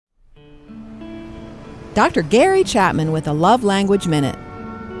Dr. Gary Chapman with a Love Language Minute.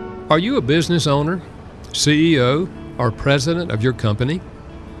 Are you a business owner, CEO, or president of your company?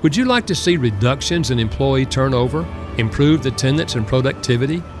 Would you like to see reductions in employee turnover, improved attendance and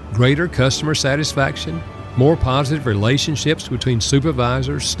productivity, greater customer satisfaction, more positive relationships between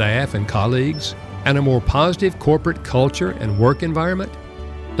supervisors, staff, and colleagues, and a more positive corporate culture and work environment?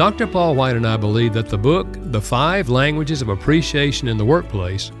 Dr. Paul White and I believe that the book, The 5 Languages of Appreciation in the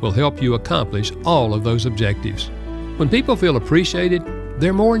Workplace, will help you accomplish all of those objectives. When people feel appreciated,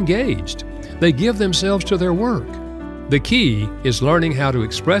 they're more engaged. They give themselves to their work. The key is learning how to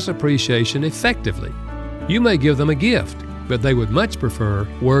express appreciation effectively. You may give them a gift, but they would much prefer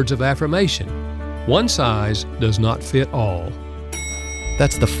words of affirmation. One size does not fit all.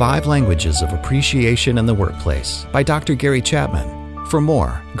 That's The 5 Languages of Appreciation in the Workplace by Dr. Gary Chapman. For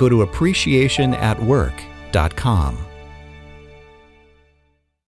more, go to appreciationatwork.com.